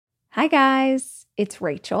Hi, guys. It's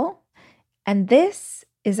Rachel, and this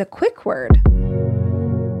is a quick word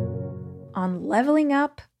on leveling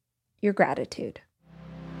up your gratitude.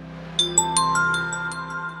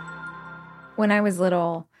 When I was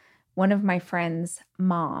little, one of my friends'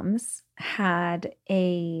 moms had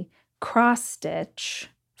a cross stitch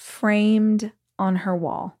framed on her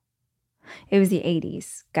wall. It was the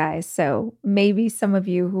 80s, guys, so maybe some of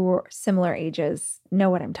you who are similar ages know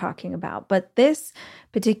what I'm talking about. But this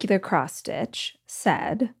particular cross stitch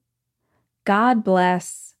said, "God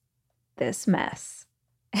bless this mess."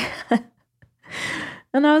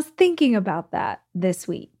 And I was thinking about that this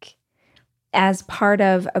week as part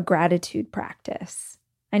of a gratitude practice.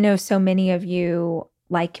 I know so many of you,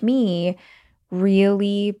 like me,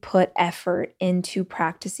 really put effort into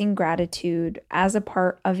practicing gratitude as a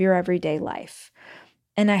part of your everyday life.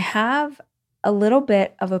 And I have a little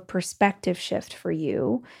bit of a perspective shift for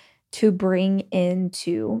you to bring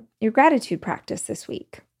into your gratitude practice this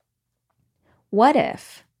week. What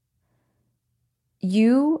if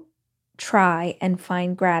you try and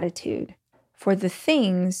find gratitude for the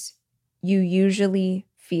things you usually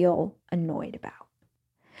feel annoyed about?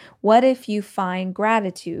 What if you find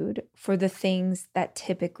gratitude for the things that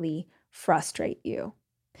typically frustrate you?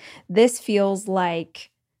 This feels like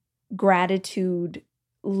gratitude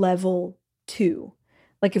level 2.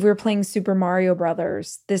 Like if we were playing Super Mario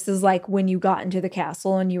Brothers, this is like when you got into the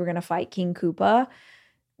castle and you were going to fight King Koopa.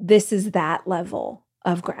 This is that level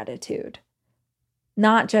of gratitude.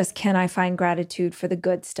 Not just can I find gratitude for the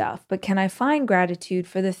good stuff, but can I find gratitude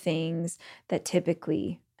for the things that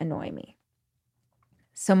typically annoy me?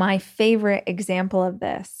 So my favorite example of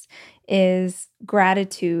this is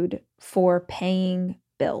gratitude for paying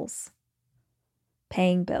bills.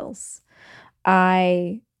 Paying bills.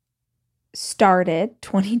 I started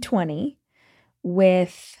 2020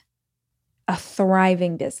 with a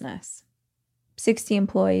thriving business, 60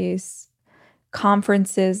 employees,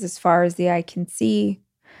 conferences as far as the eye can see,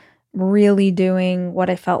 really doing what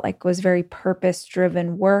I felt like was very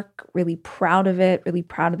purpose-driven work, really proud of it, really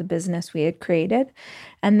proud of the business we had created.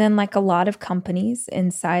 And then, like a lot of companies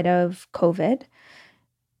inside of COVID,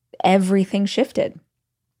 everything shifted.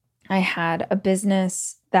 I had a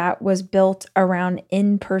business that was built around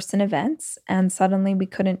in-person events, and suddenly we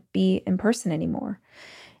couldn't be in person anymore.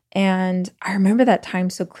 And I remember that time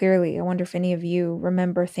so clearly. I wonder if any of you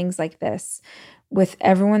remember things like this, with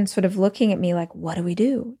everyone sort of looking at me like, what do we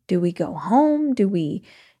do? Do we go home? Do we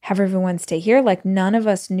have everyone stay here? Like none of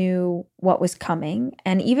us knew what was coming.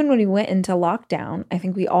 And even when we went into lockdown, I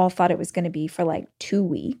think we all thought it was going to be for like 2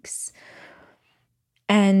 weeks.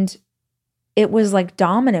 And it was like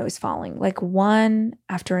dominoes falling, like one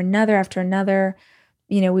after another after another.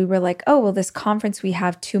 We were like, oh, well, this conference we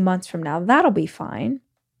have 2 months from now, that'll be fine.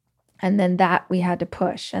 And then that we had to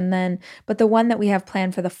push. But the one that we have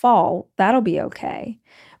planned for the fall, that'll be okay.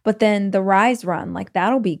 But then the Rise Run, like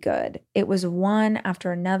that'll be good. It was one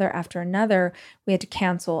after another. We had to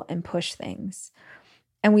cancel and push things.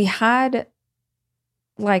 And we had,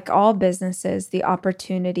 like all businesses, the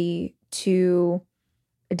opportunity to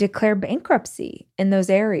declare bankruptcy in those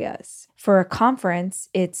areas. For a conference,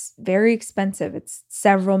 it's very expensive. It's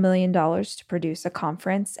several $1,000,000 to produce a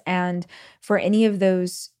conference. And for any of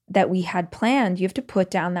those that we had planned, you have to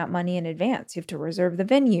put down that money in advance. You have to reserve the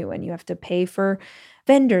venue and you have to pay for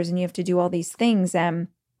vendors and you have to do all these things. And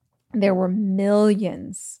there were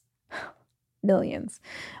millions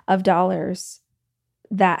of dollars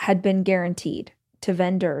that had been guaranteed to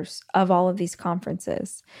vendors of all of these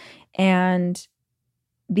conferences. And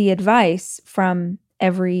the advice from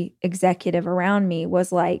every executive around me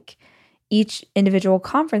was like, each individual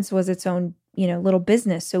conference was its own, little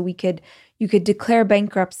business. So you could declare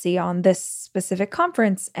bankruptcy on this specific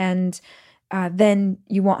conference, and then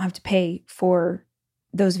you won't have to pay for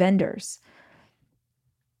those vendors.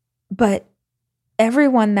 But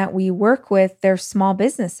everyone that we work with, they're small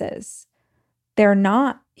businesses. They're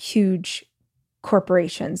not huge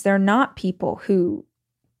corporations. They're not people who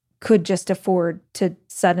could just afford to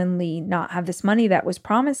suddenly not have this money that was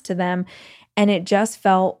promised to them. And it just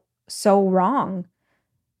felt so wrong.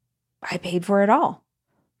 I paid for it all.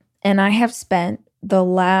 And I have spent the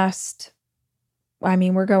last,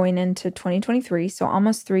 we're going into 2023, so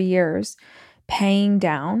almost 3 years, paying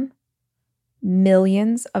down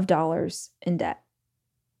millions of dollars in debt.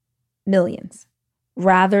 Millions.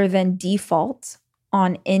 Rather than default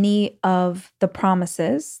on any of the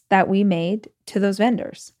promises that we made to those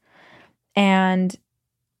vendors. And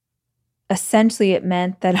essentially it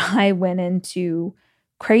meant that I went into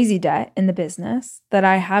crazy debt in the business that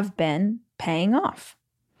I have been paying off.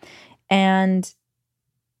 And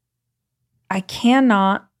I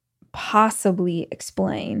cannot possibly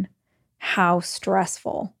explain how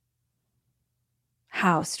stressful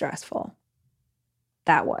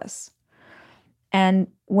that was. And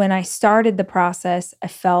when I started the process, I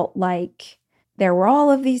felt like there were all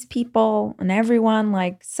of these people and everyone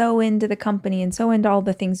like so into the company and so into all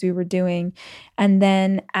the things we were doing. And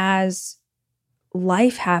then as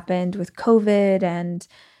life happened with COVID and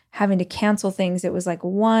having to cancel things, it was like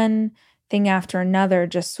one thing after another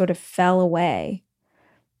just sort of fell away.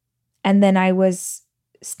 And then I was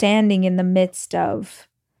standing in the midst of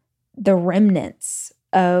the remnants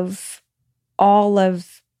of all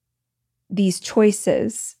of these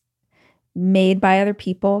choices made by other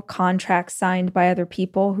people, contracts signed by other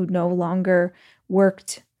people who no longer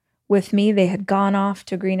worked with me. They had gone off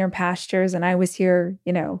to greener pastures, and I was here,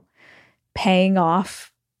 paying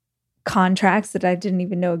off contracts that I didn't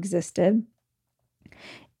even know existed.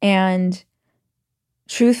 And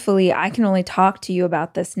truthfully, I can only talk to you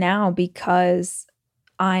about this now because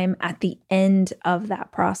I'm at the end of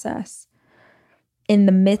that process. In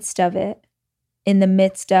the midst of it, in the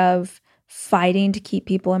midst of fighting to keep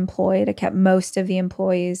people employed. I kept most of the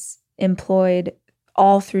employees employed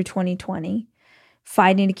all through 2020,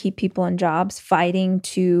 fighting to keep people in jobs, fighting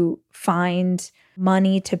to find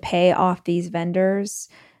money to pay off these vendors,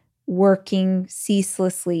 working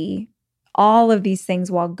ceaselessly, all of these things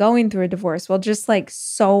while going through a divorce. Well, just like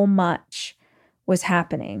so much was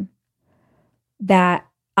happening that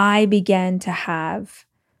I began to have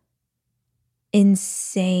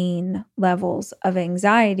insane levels of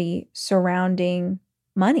anxiety surrounding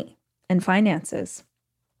money and finances.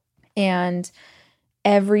 And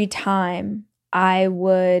every time I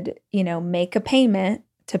would, make a payment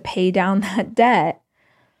to pay down that debt,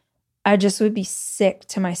 I just would be sick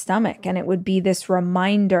to my stomach. And it would be this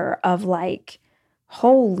reminder of like,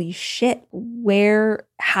 holy shit,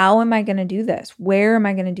 how am I going to do this? Where am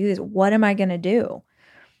I going to do this? What am I going to do?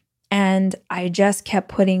 And I just kept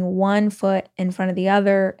putting one foot in front of the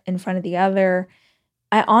other, in front of the other.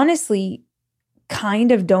 I honestly kind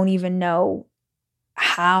of don't even know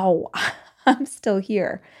how I'm still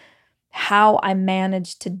here, how I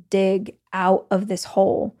managed to dig out of this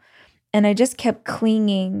hole. And I just kept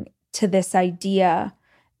clinging to this idea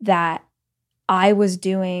that I was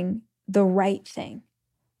doing the right thing,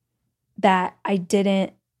 that I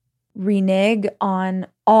didn't renege on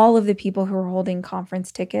all of the people who were holding conference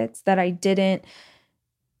tickets, that I didn't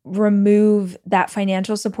remove that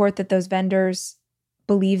financial support that those vendors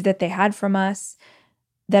believed that they had from us,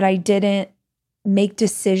 that I didn't make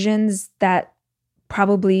decisions that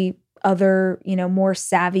probably other, more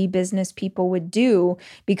savvy business people would do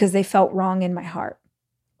because they felt wrong in my heart.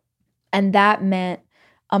 And that meant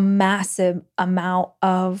a massive amount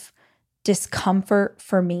of discomfort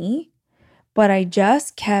for me. But I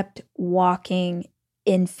just kept walking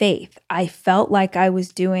in faith. I felt like I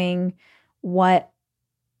was doing what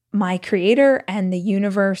my creator and the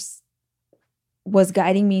universe was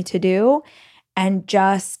guiding me to do. And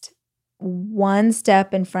just one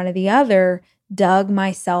step in front of the other, dug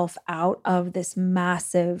myself out of this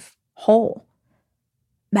massive hole.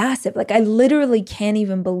 Massive. Like I literally can't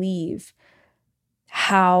even believe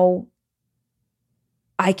how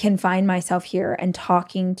I can find myself here and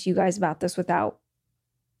talking to you guys about this without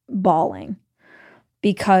bawling,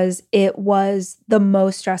 because it was the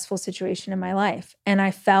most stressful situation in my life. And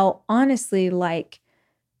I felt honestly like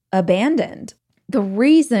abandoned. The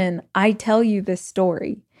reason I tell you this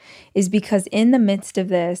story is because in the midst of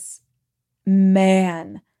this,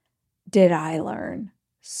 man, did I learn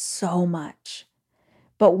so much.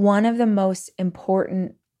 But one of the most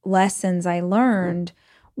important lessons I learned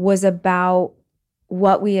was about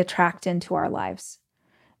what we attract into our lives.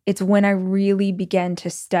 It's when I really began to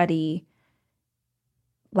study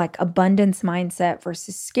like abundance mindset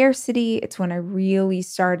versus scarcity. It's when I really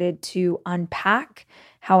started to unpack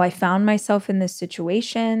how I found myself in this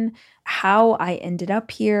situation, how I ended up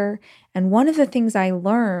here. And one of the things I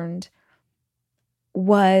learned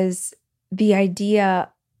was the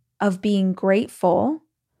idea of being grateful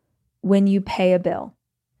when you pay a bill.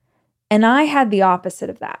 And I had the opposite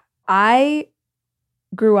of that. I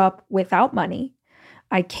grew up without money.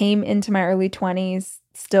 I came into my early 20s,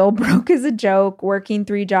 still broke as a joke, working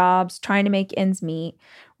 3 jobs, trying to make ends meet,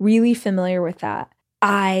 really familiar with that.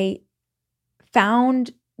 I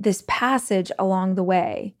found this passage along the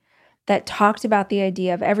way that talked about the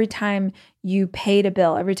idea of every time you paid a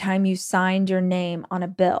bill, every time you signed your name on a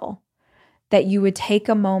bill, that you would take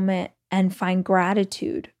a moment and find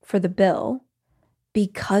gratitude for the bill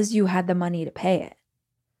because you had the money to pay it.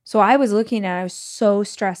 So I was looking at it, I was so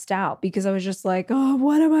stressed out because I was just like, oh,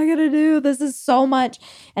 what am I going to do? This is so much.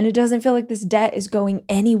 And it doesn't feel like this debt is going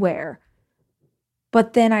anywhere.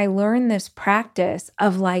 But then I learned this practice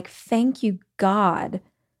of like, thank you, God.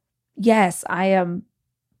 Yes, I am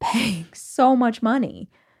paying so much money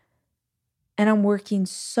and I'm working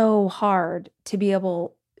so hard to be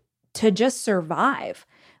able to just survive.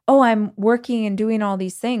 Oh, I'm working and doing all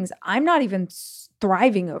these things. I'm not even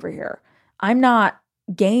thriving over here. I'm not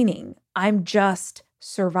gaining. I'm just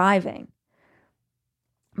surviving.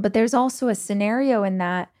 But there's also a scenario in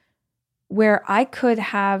that where I could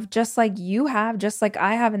have, just like you have, just like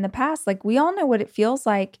I have in the past, like we all know what it feels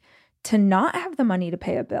like to not have the money to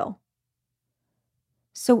pay a bill.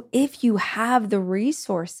 So if you have the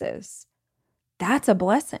resources, that's a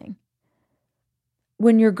blessing.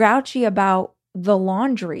 When you're grouchy about the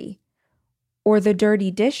laundry or the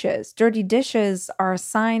dirty dishes are a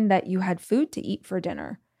sign that you had food to eat for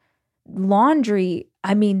dinner. Laundry,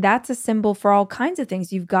 I mean, that's a symbol for all kinds of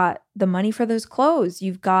things. You've got the money for those clothes.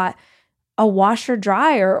 You've got a washer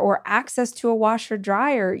dryer or access to a washer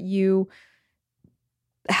dryer. You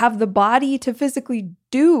have the body to physically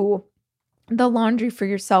do the laundry for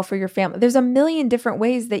yourself or your family. There's a million different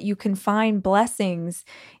ways that you can find blessings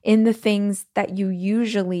in the things that you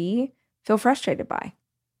usually feel frustrated by.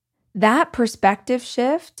 That perspective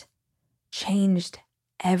shift changed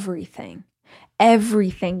everything.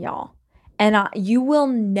 Everything, y'all. And you will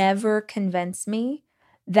never convince me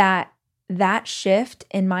that that shift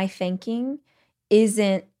in my thinking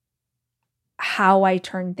isn't how I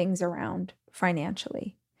turn things around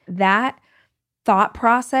financially. That thought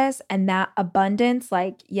process and that abundance,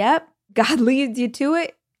 like, yep, God leads you to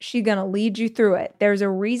it. She's going to lead you through it. There's a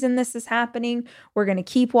reason this is happening. We're going to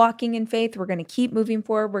keep walking in faith. We're going to keep moving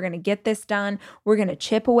forward. We're going to get this done. We're going to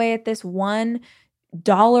chip away at this $1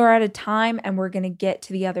 at a time, and we're going to get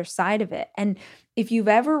to the other side of it. And if you've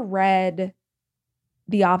ever read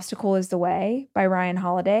The Obstacle is the Way by Ryan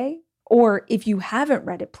Holiday, or if you haven't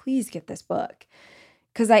read it, please get this book.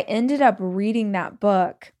 Because I ended up reading that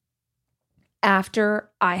book after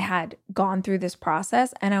I had gone through this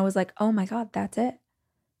process, and I was like, oh my God, that's it.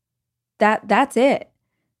 That's it.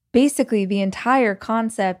 Basically, the entire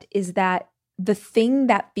concept is that the thing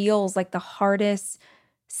that feels like the hardest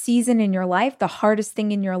season in your life, the hardest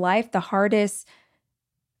thing in your life, the hardest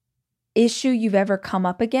issue you've ever come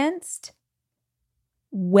up against,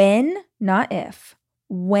 when, not if,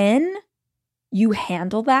 when you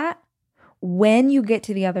handle that, when you get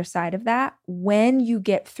to the other side of that, when you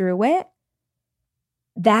get through it,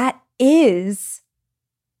 that is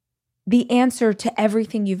the answer to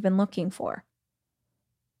everything you've been looking for.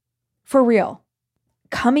 For real.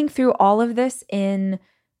 Coming through all of this in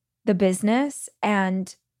the business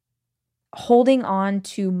and holding on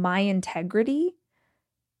to my integrity,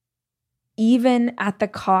 even at the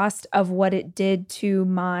cost of what it did to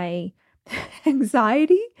my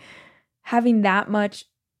anxiety, having that much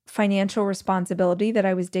financial responsibility that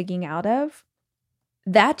I was digging out of,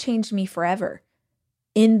 that changed me forever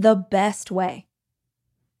in the best way.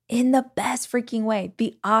 In the best freaking way.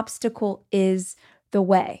 The obstacle is the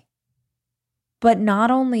way. But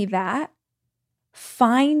not only that,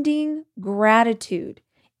 finding gratitude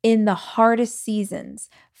in the hardest seasons,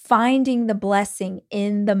 finding the blessing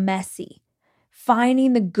in the messy,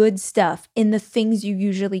 finding the good stuff in the things you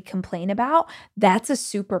usually complain about, that's a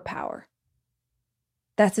superpower.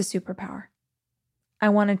 That's a superpower. I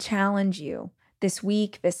want to challenge you this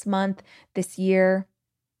week, this month, this year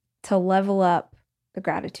to level up the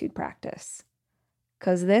gratitude practice.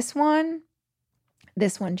 Because this one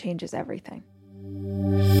changes everything.